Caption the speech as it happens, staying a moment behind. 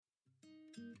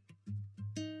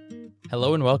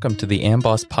Hello and welcome to the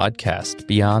Amboss podcast,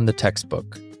 Beyond the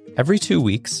Textbook. Every 2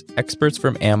 weeks, experts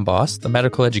from Amboss, the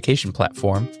medical education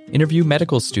platform, interview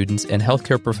medical students and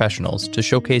healthcare professionals to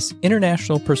showcase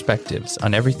international perspectives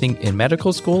on everything in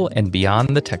medical school and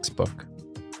beyond the textbook.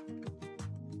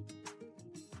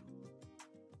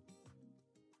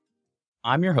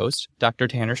 I'm your host, Dr.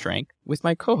 Tanner Schrank, with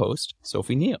my co-host,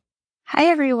 Sophie Neal. Hi,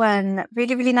 everyone.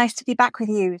 Really nice to be back with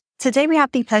you. Today, we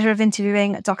have the pleasure of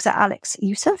interviewing Dr. Alex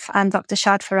Youssef and Dr.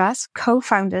 Shad Faraz,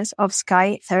 co-founders of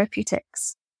Sky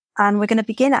Therapeutics. And we're going to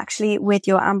begin actually with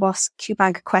your Amboss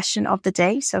QBank question of the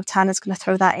day. So Tanner's going to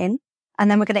throw that in.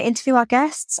 And then we're going to interview our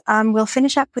guests and we'll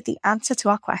finish up with the answer to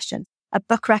our question, a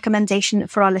book recommendation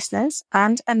for our listeners,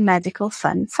 and a medical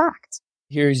fun fact.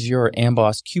 Here's your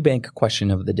Amboss QBank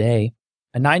question of the day.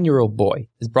 A 9-year-old boy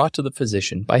is brought to the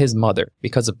physician by his mother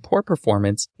because of poor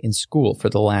performance in school for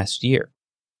the last year.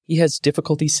 He has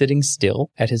difficulty sitting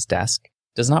still at his desk,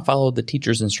 does not follow the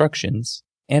teacher's instructions,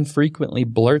 and frequently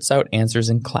blurts out answers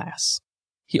in class.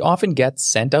 He often gets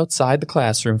sent outside the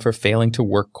classroom for failing to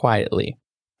work quietly.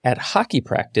 At hockey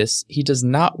practice, he does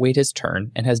not wait his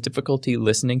turn and has difficulty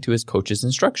listening to his coach's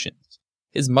instructions.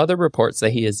 His mother reports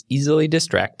that he is easily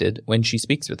distracted when she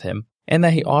speaks with him and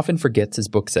that he often forgets his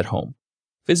books at home.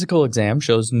 Physical exam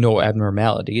shows no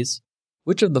abnormalities.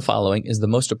 Which of the following is the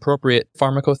most appropriate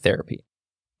pharmacotherapy?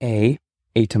 A.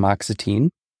 Atomoxetine.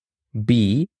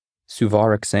 B.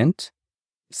 Suvorexant.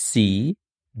 C.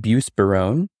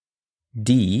 Buspirone.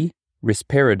 D.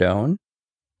 Risperidone.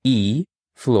 E.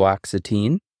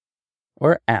 Fluoxetine.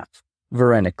 Or F.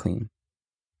 Varenicline.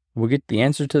 We'll get the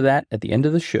answer to that at the end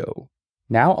of the show.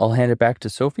 Now I'll hand it back to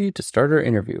Sophie to start our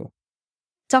interview.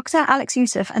 Dr. Alex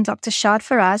Youssef and Dr. Shad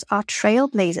Faraz are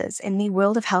trailblazers in the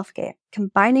world of healthcare,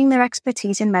 combining their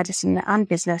expertise in medicine and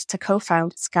business to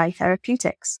co-found Sky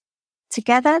Therapeutics.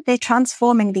 Together, they're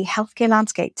transforming the healthcare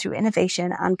landscape through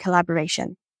innovation and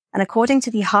collaboration. And according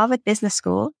to the Harvard Business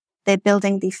School, they're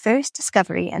building the first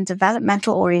discovery and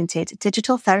developmental-oriented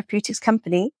digital therapeutics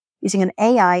company using an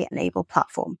AI-enabled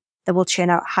platform that will churn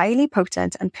out highly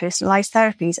potent and personalized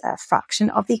therapies at a fraction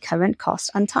of the current cost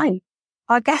and time.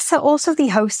 Our guests are also the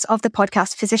hosts of the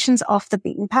podcast Physicians Off the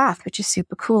Beaten Path, which is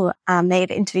super cool. And they've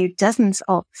interviewed dozens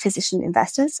of physician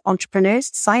investors,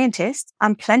 entrepreneurs, scientists,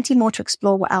 and plenty more to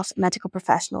explore what else medical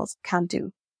professionals can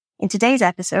do. In today's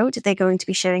episode, they're going to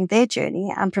be sharing their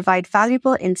journey and provide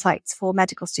valuable insights for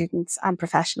medical students and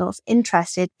professionals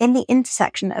interested in the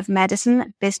intersection of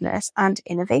medicine, business, and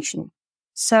innovation.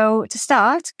 So to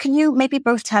start, can you maybe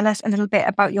both tell us a little bit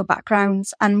about your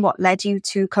backgrounds and what led you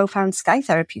to co-found Sky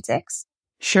Therapeutics?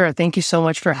 Sure. Thank you so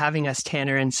much for having us,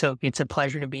 Tanner and Sophie. It's a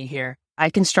pleasure to be here.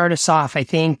 I can start us off. I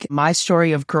think my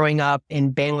story of growing up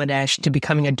in Bangladesh to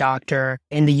becoming a doctor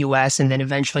in the US and then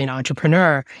eventually an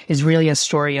entrepreneur is really a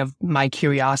story of my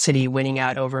curiosity winning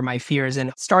out over my fears.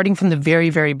 And starting from the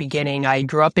very beginning, I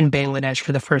grew up in Bangladesh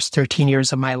for the first 13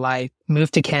 years of my life,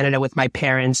 moved to Canada with my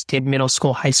parents, did middle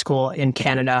school, high school in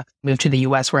Canada, moved to the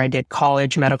US where I did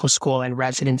college, medical school, and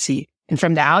residency. And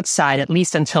from the outside, at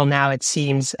least until now, it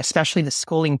seems, especially the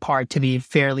schooling part, to be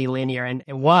fairly linear, and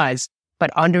it was.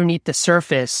 But underneath the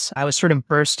surface, I was sort of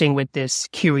bursting with this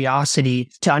curiosity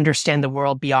to understand the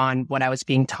world beyond what I was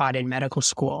being taught in medical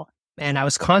school. And I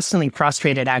was constantly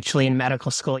frustrated, actually, in medical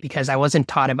school because I wasn't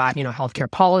taught about, healthcare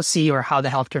policy or how the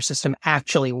healthcare system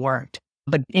actually worked.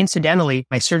 But incidentally,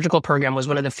 my surgical program was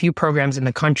one of the few programs in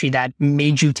the country that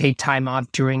made you take time off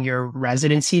during your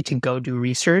residency to go do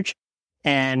research.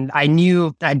 And I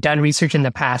knew I'd done research in the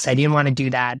past. I didn't want to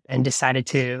do that and decided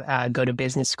to go to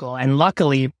business school. And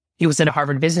luckily, it was at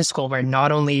Harvard Business School where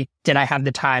not only did I have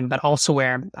the time, but also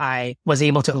where I was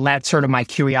able to let sort of my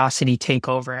curiosity take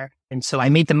over. And so I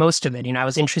made the most of it. I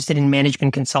was interested in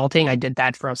management consulting. I did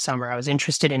that for a summer. I was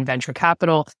interested in venture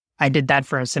capital. I did that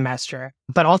for a semester.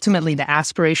 But ultimately, the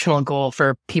aspirational goal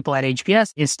for people at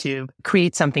HBS is to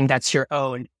create something that's your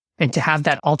own, and to have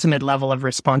that ultimate level of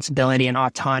responsibility and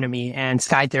autonomy. And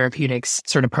Sky Therapeutics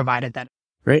sort of provided that.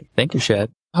 Great. Thank you, Shad.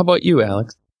 How about you,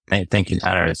 Alex? Hey, thank you,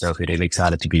 Tanner. So really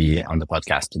excited to be on the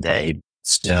podcast today.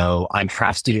 So I'm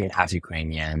half Syrian, half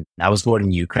Ukrainian. I was born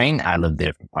in Ukraine. I lived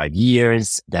there for 5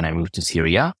 years. Then I moved to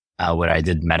Syria, where I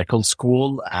did medical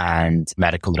school and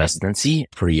medical residency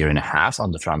for a year and a half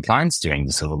on the front lines during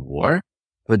the Civil War.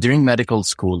 But during medical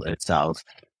school itself,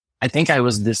 I think I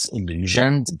was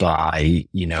disillusioned by,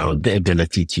 the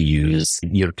ability to use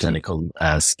your clinical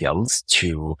skills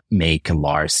to make a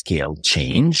large scale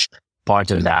change.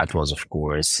 Part of that was, of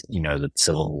course, the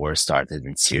civil war started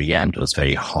in Syria and it was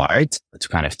very hard to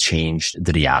kind of change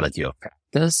the reality of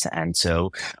practice. And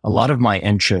so a lot of my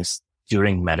interest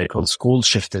during medical school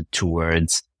shifted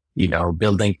towards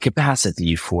building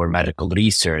capacity for medical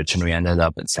research. And we ended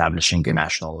up establishing a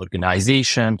national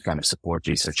organization to kind of support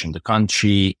research in the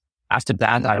country. After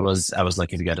that, I was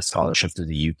lucky to get a scholarship to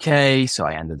the UK. So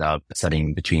I ended up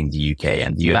studying between the UK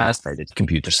and the US. I did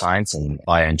computer science and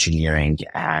bioengineering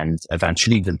and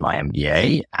eventually did my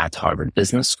MBA at Harvard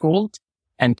Business School.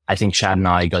 And I think Shad and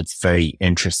I got very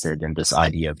interested in this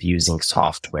idea of using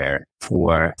software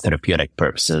for therapeutic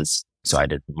purposes. So I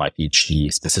did my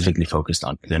PhD specifically focused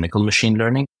on clinical machine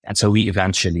learning. And so we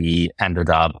eventually ended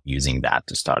up using that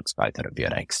to start Sky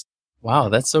Therapeutics. Wow,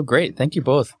 that's so great. Thank you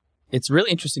both. It's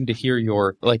really interesting to hear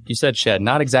your, like you said, Shad,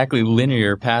 not exactly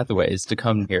linear pathways to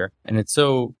come here. And it's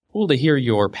so cool to hear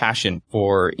your passion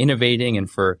for innovating and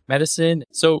for medicine.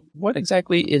 So what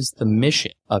exactly is the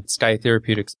mission of Sky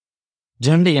Therapeutics?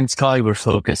 Generally in Sky, we're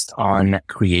focused on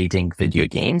creating video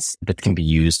games that can be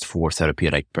used for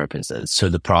therapeutic purposes. So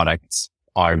the products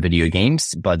are video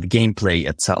games, but the gameplay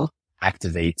itself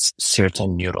activates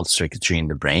certain neural circuitry in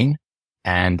the brain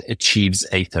and achieves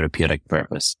a therapeutic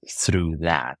purpose through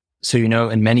that. So,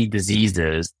 in many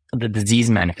diseases, the disease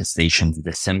manifestations,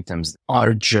 the symptoms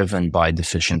are driven by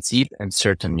deficiency in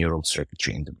certain neural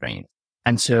circuitry in the brain.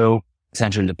 And so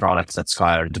essentially the products that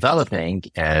Sky are developing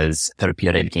is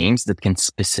therapeutic games that can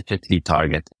specifically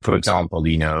target, for example,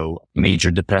 major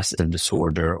depressive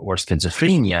disorder or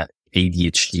schizophrenia,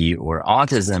 ADHD or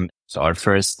autism. So our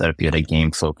first therapeutic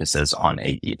game focuses on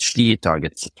ADHD,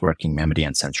 targets working memory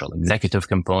and central executive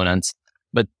components,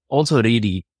 but also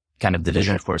really kind of the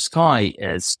vision for Sky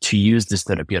is to use this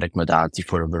therapeutic modality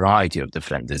for a variety of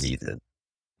different diseases.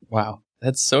 Wow,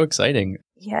 that's so exciting.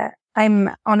 Yeah, I'm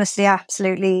honestly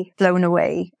absolutely blown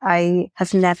away. I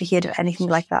have never heard of anything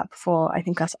like that before. I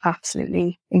think that's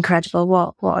absolutely incredible.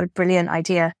 What a brilliant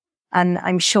idea. And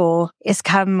I'm sure it's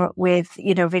come with,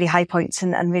 really high points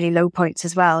and really low points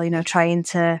as well, trying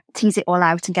to tease it all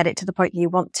out and get it to the point you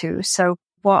want to. So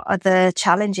what are the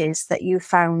challenges that you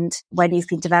found when you've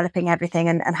been developing everything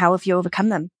and how have you overcome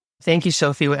them? Thank you,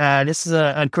 Sophie. This is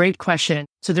a great question.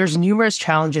 So there's numerous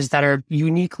challenges that are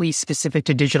uniquely specific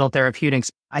to digital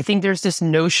therapeutics. I think there's this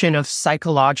notion of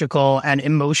psychological and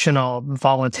emotional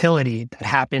volatility that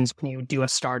happens when you do a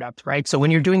startup, right? So when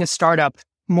you're doing a startup,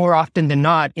 more often than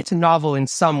not, it's novel in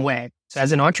some way. So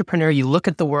as an entrepreneur, you look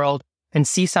at the world and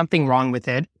see something wrong with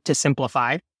it, to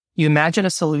simplify. You imagine a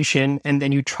solution and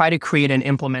then you try to create and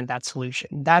implement that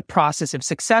solution. That process, if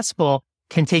successful,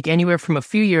 can take anywhere from a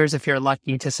few years, if you're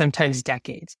lucky, to sometimes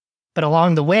decades. But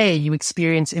along the way, you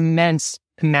experience immense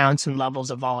amounts and levels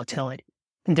of volatility.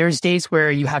 And there's days where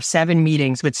you have 7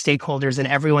 meetings with stakeholders and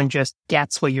everyone just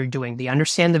gets what you're doing. They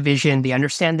understand the vision, they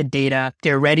understand the data,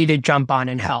 they're ready to jump on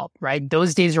and help, right?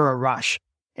 Those days are a rush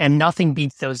and nothing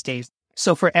beats those days.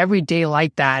 So for every day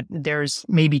like that, there's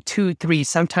maybe 2, 3,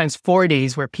 sometimes 4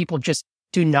 days where people just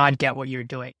do not get what you're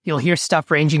doing. You'll hear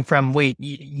stuff ranging from, wait,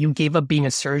 you gave up being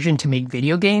a surgeon to make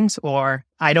video games? Or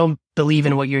I don't believe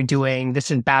in what you're doing.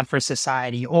 This is bad for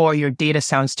society. Or your data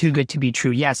sounds too good to be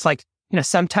true. Yes,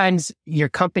 sometimes your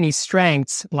company's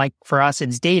strengths, like for us,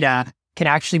 it's data, can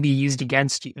actually be used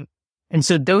against you. And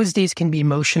so those days can be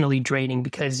emotionally draining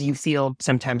because you feel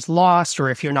sometimes lost, or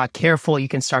if you're not careful, you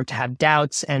can start to have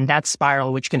doubts. And that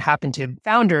spiral, which can happen to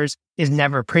founders, is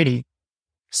never pretty.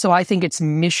 So I think it's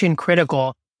mission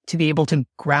critical to be able to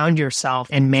ground yourself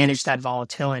and manage that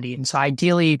volatility. And so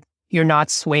ideally, you're not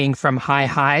swaying from high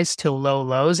highs to low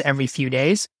lows every few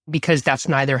days, because that's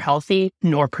neither healthy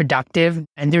nor productive.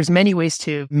 And there's many ways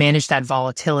to manage that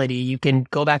volatility. You can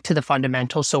go back to the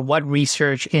fundamentals. So what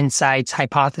research, insights,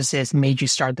 hypothesis made you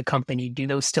start the company? Do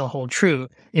those still hold true?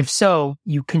 If so,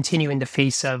 you continue in the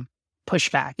face of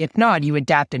pushback. If not, you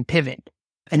adapt and pivot.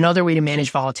 Another way to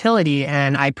manage volatility,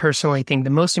 and I personally think the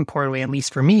most important way, at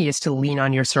least for me, is to lean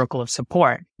on your circle of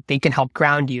support. They can help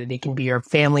ground you. They can be your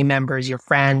family members, your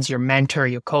friends, your mentor,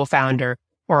 your co-founder,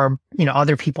 or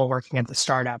other people working at the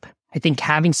startup. I think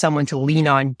having someone to lean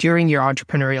on during your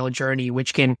entrepreneurial journey,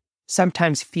 which can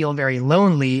sometimes feel very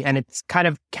lonely, and it's kind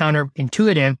of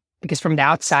counterintuitive because from the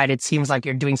outside, it seems like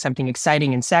you're doing something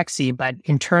exciting and sexy, but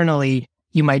internally,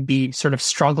 you might be sort of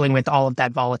struggling with all of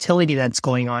that volatility that's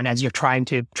going on as you're trying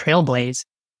to trailblaze.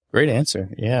 Great answer.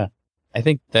 Yeah. I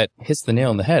think that hits the nail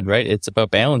on the head, right? It's about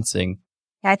balancing.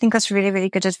 Yeah, I think that's really, really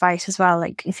good advice as well.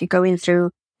 Like if you're going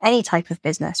through any type of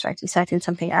business, right? You're setting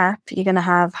something up, you're going to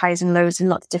have highs and lows in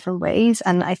lots of different ways.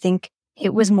 And I think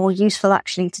it was more useful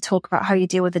actually to talk about how you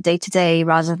deal with the day to day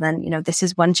rather than, this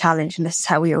is one challenge and this is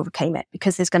how we overcame it,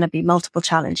 because there's going to be multiple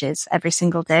challenges every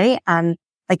single day. And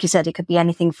like you said, it could be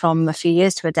anything from a few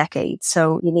years to a decade.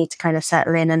 So you need to kind of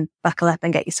settle in and buckle up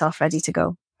and get yourself ready to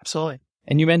go. Absolutely.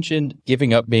 And you mentioned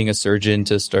giving up being a surgeon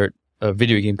to start a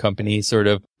video game company. Sort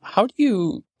of, How do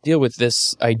you deal with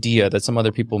this idea that some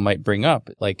other people might bring up?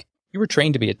 Like, you were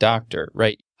trained to be a doctor,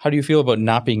 right? How do you feel about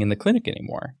not being in the clinic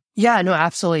anymore? Yeah, no,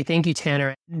 absolutely. Thank you,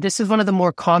 Tanner. This is one of the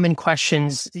more common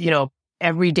questions,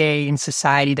 every day in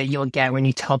society that you'll get when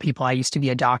you tell people I used to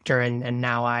be a doctor and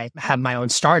now I have my own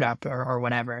startup or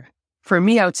whatever. For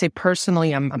me, I would say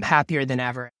personally, I'm happier than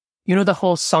ever. The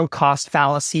whole sunk cost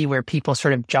fallacy where people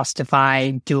sort of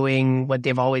justify doing what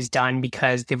they've always done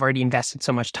because they've already invested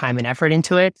so much time and effort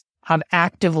into it. I've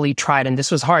actively tried, and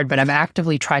this was hard, but I've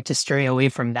actively tried to stray away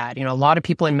from that. A lot of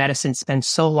people in medicine spend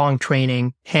so long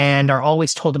training and are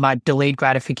always told about delayed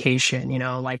gratification,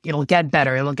 like it'll get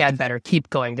better,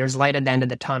 keep going. There's light at the end of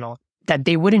the tunnel, that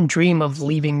they wouldn't dream of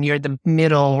leaving near the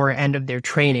middle or end of their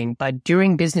training. But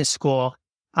during business school,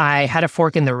 I had a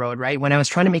fork in the road, right? When I was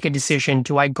trying to make a decision,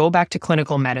 do I go back to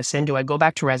clinical medicine? Do I go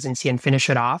back to residency and finish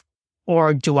it off?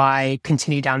 Or do I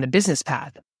continue down the business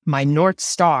path? My North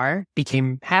Star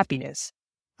became happiness.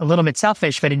 A little bit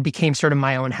selfish, but it became sort of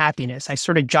my own happiness. I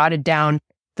sort of jotted down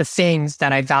the things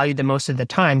that I valued the most of the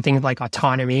time, things like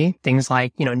autonomy, things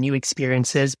like, new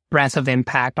experiences, breadth of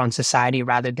impact on society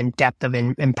rather than depth of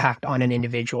impact on an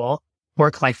individual,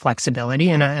 work-life flexibility,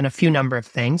 and a few number of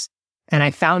things. And I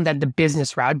found that the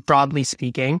business route, broadly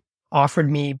speaking,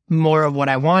 offered me more of what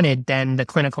I wanted than the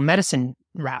clinical medicine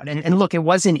route. And look, it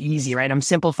wasn't easy, right? I'm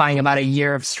simplifying about a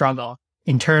year of struggle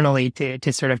internally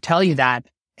to sort of tell you that.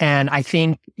 And I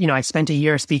think, I spent a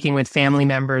year speaking with family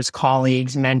members,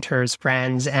 colleagues, mentors,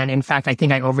 friends. And in fact, I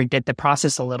think I overdid the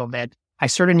process a little bit. I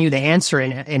sort of knew the answer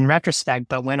in retrospect,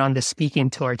 but went on the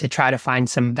speaking tour to try to find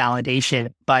some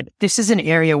validation. But this is an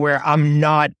area where I'm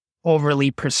not overly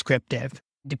prescriptive.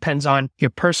 It depends on your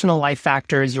personal life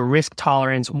factors, your risk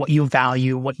tolerance, what you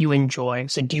value, what you enjoy.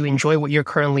 So do you enjoy what you're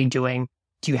currently doing?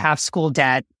 Do you have school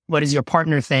debt? What does your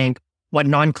partner think? What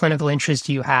non-clinical interests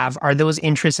do you have? Are those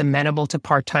interests amenable to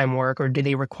part-time work or do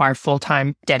they require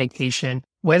full-time dedication?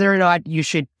 Whether or not you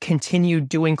should continue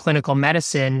doing clinical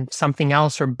medicine, something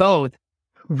else, or both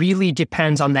really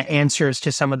depends on the answers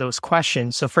to some of those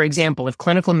questions. So for example, if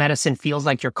clinical medicine feels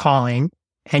like your calling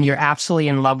and you're absolutely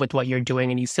in love with what you're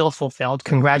doing and you feel fulfilled,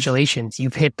 congratulations,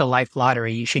 you've hit the life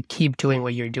lottery. You should keep doing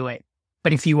what you're doing.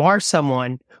 But if you are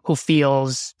someone who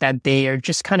feels that they are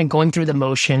just kind of going through the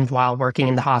motions while working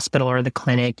in the hospital or the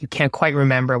clinic, you can't quite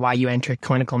remember why you entered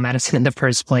clinical medicine in the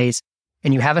first place,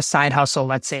 and you have a side hustle,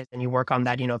 let's say, and you work on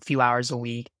that, a few hours a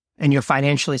week, and you're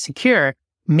financially secure,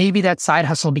 maybe that side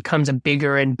hustle becomes a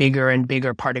bigger and bigger and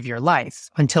bigger part of your life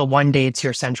until one day it's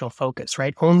your central focus,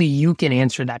 right? Only you can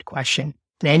answer that question.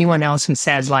 And anyone else who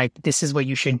says, like, this is what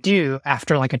you should do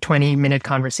after like a 20-minute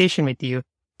conversation with you,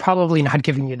 probably not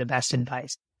giving you the best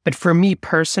advice. But for me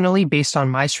personally, based on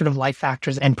my sort of life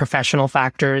factors and professional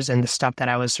factors and the stuff that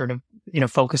I was sort of,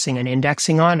 focusing and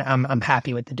indexing on, I'm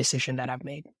happy with the decision that I've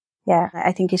made. Yeah,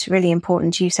 I think it's really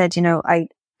important. You said, I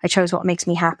chose what makes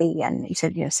me happy. And you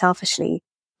said, selfishly,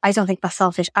 I don't think that's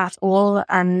selfish at all.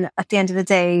 And at the end of the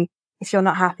day, if you're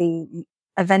not happy,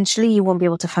 eventually you won't be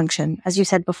able to function. As you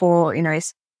said before,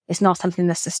 it's not something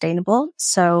that's sustainable.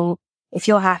 So if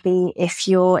you're happy, if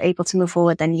you're able to move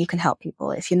forward, then you can help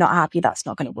people. If you're not happy, that's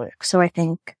not going to work. So I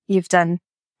think you've done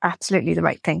absolutely the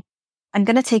right thing. I'm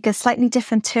going to take a slightly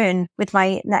different turn with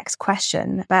my next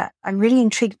question, but I'm really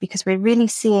intrigued because we're really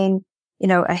seeing,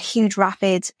 a huge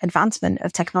rapid advancement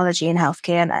of technology in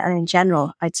healthcare and in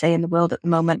general, I'd say in the world at the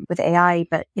moment with AI.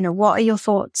 But, what are your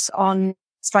thoughts on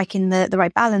striking the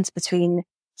right balance between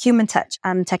human touch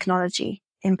and technology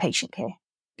in patient care?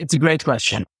 It's a great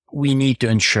question. We need to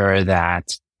ensure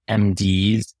that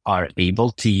MDs are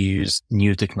able to use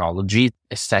new technology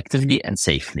effectively and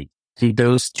safely. So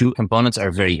those two components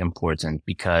are very important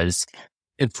because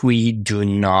if we do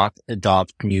not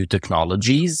adopt new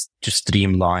technologies to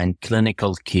streamline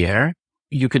clinical care,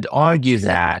 you could argue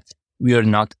that we are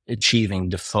not achieving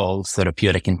the full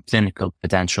therapeutic and clinical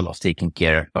potential of taking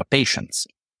care of patients.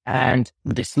 And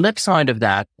the flip side of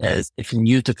that is if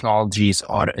new technologies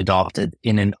are adopted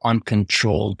in an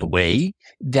uncontrolled way,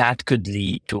 that could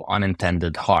lead to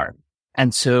unintended harm.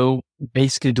 And so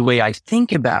basically the way I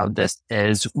think about this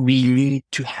is we need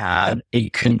to have a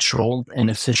controlled and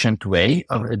efficient way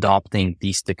of adopting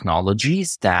these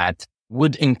technologies that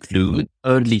would include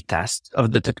early tests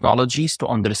of the technologies to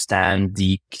understand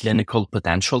the clinical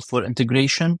potential for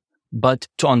integration, but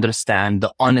to understand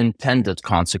the unintended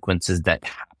consequences that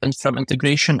happen from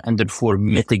integration and therefore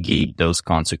mitigate those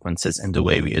consequences in the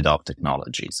way we adopt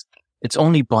technologies. It's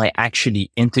only by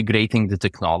actually integrating the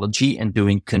technology and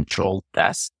doing controlled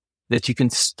tests that you can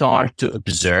start to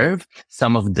observe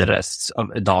some of the risks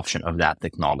of adoption of that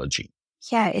technology.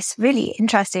 Yeah, it's really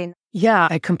interesting. Yeah,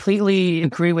 I completely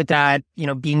agree with that.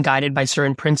 Being guided by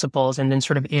certain principles and then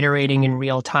sort of iterating in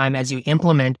real time as you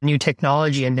implement new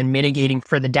technology and then mitigating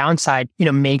for the downside,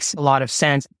 makes a lot of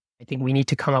sense. I think we need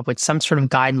to come up with some sort of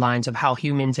guidelines of how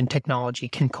humans and technology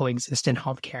can coexist in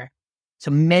healthcare.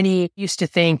 So many used to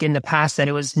think in the past that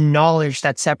it was knowledge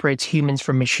that separates humans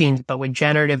from machines, but with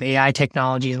generative AI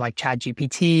technologies like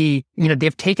ChatGPT,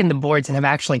 they've taken the boards and have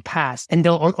actually passed, and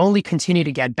they'll only continue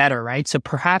to get better, right? So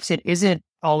perhaps it isn't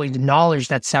always knowledge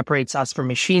that separates us from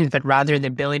machines, but rather the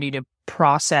ability to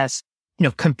process,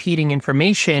 competing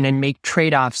information and make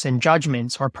trade-offs and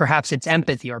judgments, or perhaps it's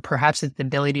empathy, or perhaps it's the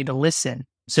ability to listen.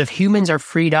 So if humans are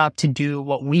freed up to do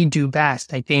what we do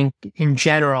best, I think in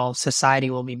general, society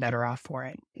will be better off for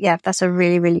it. Yeah, that's a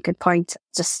really, really good point.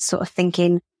 Just sort of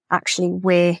thinking, actually,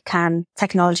 where can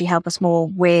technology help us more?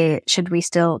 Where should we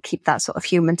still keep that sort of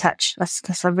human touch?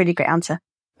 That's a really great answer.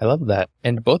 I love that.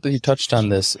 And both of you touched on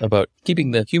this about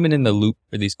keeping the human in the loop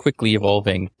for these quickly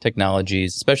evolving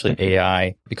technologies, especially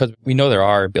AI, because we know there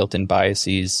are built-in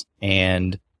biases,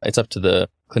 and it's up to the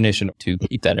clinician to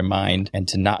keep that in mind and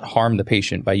to not harm the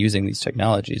patient by using these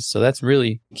technologies. So that's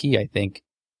really key, I think.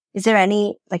 Is there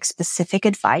any specific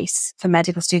advice for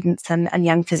medical students and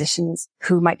young physicians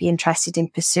who might be interested in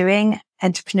pursuing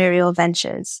entrepreneurial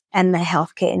ventures in the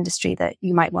healthcare industry that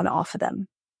you might want to offer them?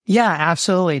 Yeah,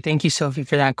 absolutely. Thank you, Sophie,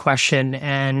 for that question.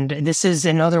 And this is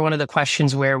another one of the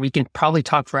questions where we can probably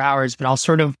talk for hours, but I'll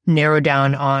sort of narrow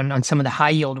down on some of the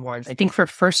high yield ones. I think for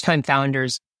first-time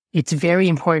founders, it's very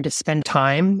important to spend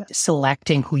time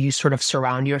selecting who you sort of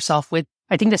surround yourself with.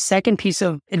 I think the second piece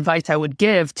of advice I would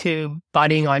give to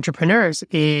budding entrepreneurs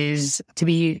is to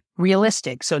be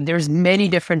realistic. So there's many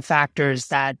different factors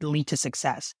that lead to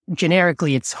success.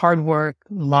 Generically, it's hard work,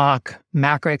 luck,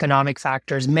 macroeconomic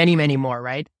factors, many, many more,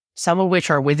 right? Some of which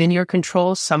are within your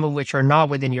control, some of which are not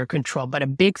within your control. But a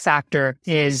big factor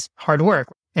is hard work.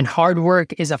 And hard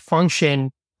work is a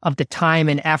function of the time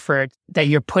and effort that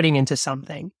you're putting into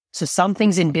something. So some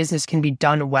things in business can be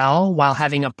done well while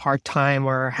having a part-time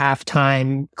or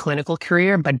half-time clinical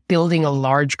career, but building a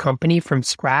large company from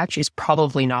scratch is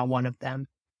probably not one of them.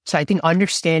 So I think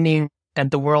understanding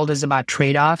that the world is about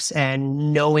trade-offs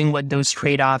and knowing what those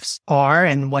trade-offs are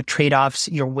and what trade-offs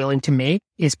you're willing to make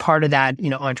is part of that,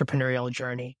 entrepreneurial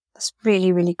journey. That's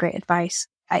really, really great advice.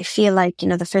 I feel like,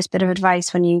 the first bit of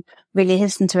advice when you really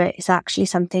listen to it is actually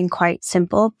something quite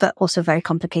simple, but also very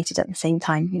complicated at the same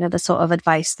time. The sort of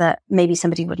advice that maybe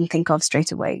somebody wouldn't think of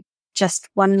straight away. Just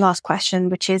one last question,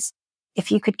 which is,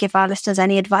 if you could give our listeners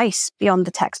any advice beyond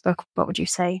the textbook, what would you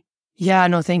say? Yeah,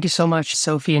 no, thank you so much,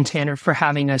 Sophie and Tanner, for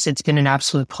having us. It's been an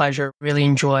absolute pleasure. Really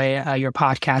enjoy your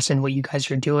podcast and what you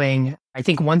guys are doing. I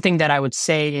think one thing that I would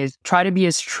say is try to be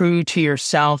as true to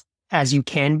yourself as you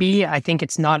can be. I think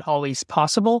it's not always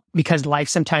possible because life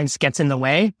sometimes gets in the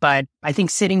way. But I think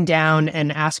sitting down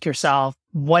and ask yourself,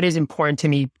 what is important to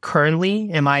me currently?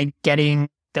 Am I getting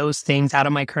those things out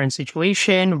of my current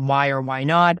situation? Why or why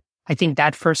not? I think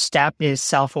that first step is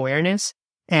self-awareness.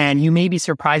 And you may be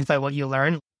surprised by what you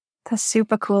learn. That's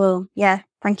super cool. Yeah.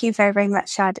 Thank you very, very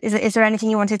much, Shad. Is there anything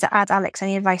you wanted to add, Alex?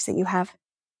 Any advice that you have?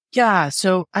 Yeah,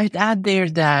 so I'd add there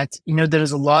that,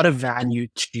 there's a lot of value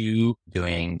to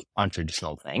doing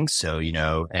untraditional things. So,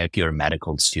 if you're a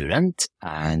medical student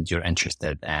and you're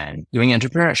interested in doing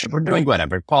entrepreneurship or doing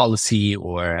whatever, policy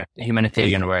or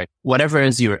humanitarian work, whatever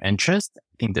is your interest,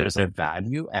 I think there's a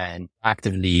value in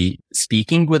actively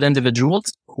speaking with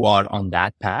individuals who are on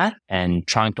that path and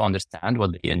trying to understand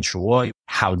what they enjoy,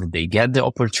 how did they get the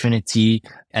opportunity,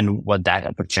 and what that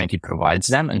opportunity provides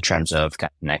them in terms of kind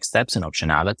of next steps and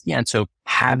optionality. And so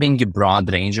having a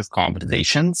broad range of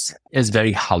conversations is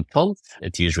very helpful.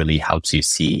 It usually helps you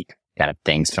see kind of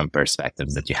things from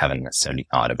perspectives that you haven't necessarily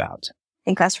thought about. I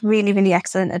think that's really, really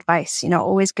excellent advice.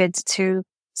 Always good to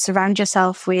surround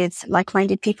yourself with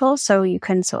like-minded people so you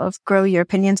can sort of grow your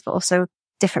opinions, but also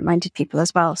different-minded people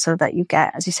as well, so that you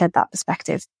get, as you said, that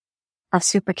perspective. That's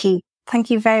super key. Thank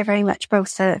you very, very much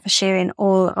both for sharing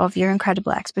all of your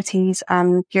incredible expertise,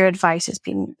 and your advice has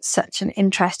been such an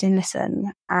interesting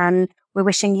listen. And we're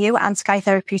wishing you and Sky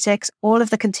Therapeutics all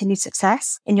of the continued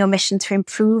success in your mission to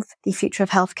improve the future of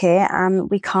healthcare. And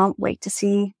we can't wait to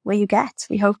see where you get.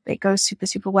 We hope it goes super,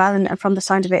 super well. And from the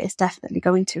sound of it, it's definitely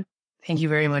going to. Thank you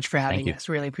very much for having us.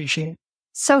 Really appreciate it.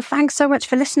 So thanks so much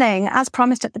for listening. As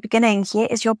promised at the beginning, here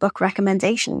is your book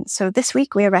recommendation. So this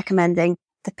week we are recommending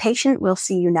The Patient Will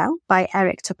See You Now by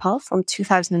Eric Topol from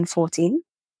 2014.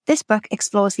 This book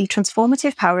explores the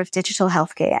transformative power of digital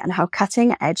healthcare and how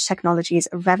cutting-edge technologies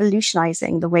are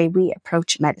revolutionizing the way we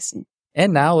approach medicine.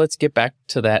 And now let's get back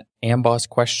to that Amboss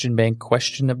Question Bank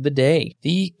question of the day.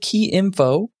 The key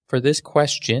info for this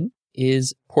question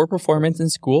is poor performance in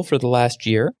school for the last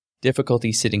year,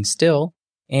 difficulty sitting still,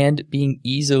 and being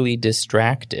easily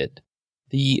distracted.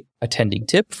 The attending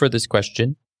tip for this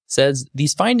question says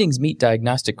these findings meet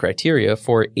diagnostic criteria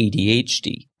for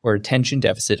ADHD, or attention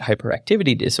deficit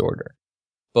hyperactivity disorder.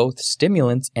 Both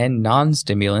stimulants and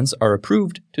non-stimulants are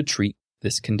approved to treat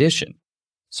this condition.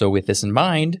 So with this in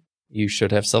mind, you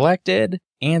should have selected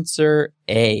answer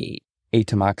A.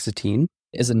 Atomoxetine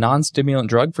is a non-stimulant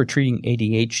drug for treating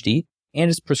ADHD and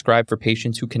is prescribed for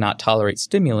patients who cannot tolerate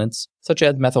stimulants, such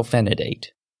as methylphenidate.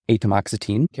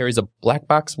 Atomoxetine Carries a black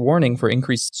box warning for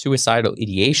increased suicidal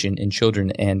ideation in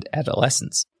children and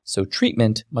adolescents, so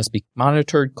treatment must be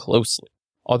monitored closely.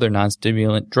 Other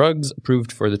non-stimulant drugs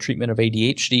approved for the treatment of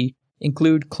ADHD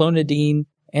include clonidine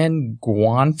and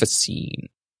guanfacine.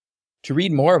 To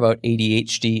read more about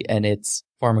ADHD and its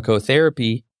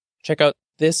pharmacotherapy, check out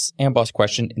this Amboss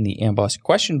question in the Amboss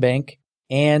question bank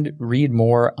and read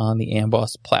more on the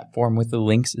Amboss platform with the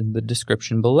links in the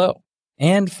description below.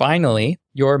 And finally,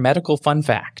 your medical fun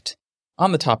fact.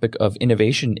 On the topic of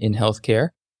innovation in healthcare,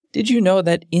 did you know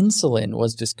that insulin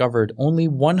was discovered only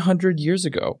 100 years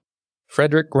ago?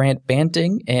 Frederick Grant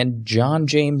Banting and John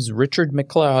James Richard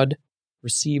McLeod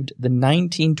received the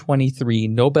 1923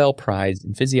 Nobel Prize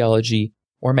in Physiology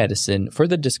or Medicine for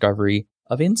the discovery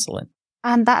of insulin.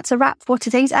 And that's a wrap for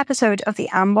today's episode of the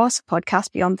Amboss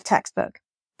podcast Beyond the Textbook.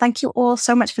 Thank you all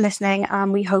so much for listening,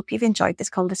 and we hope you've enjoyed this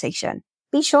conversation.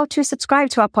 Be sure to subscribe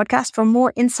to our podcast for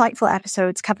more insightful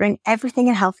episodes covering everything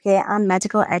in healthcare and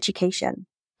medical education.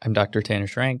 I'm Dr. Tanner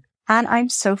Schrank. And I'm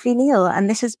Sophie Neal, and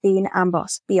this has been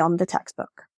Amboss Beyond the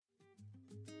Textbook.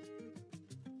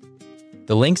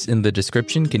 The links in the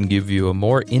description can give you a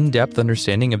more in-depth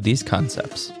understanding of these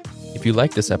concepts. If you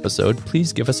like this episode,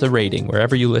 please give us a rating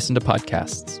wherever you listen to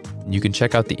podcasts. You can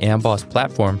check out the Amboss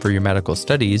platform for your medical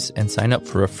studies and sign up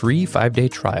for a free 5-day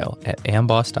trial at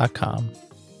amboss.com.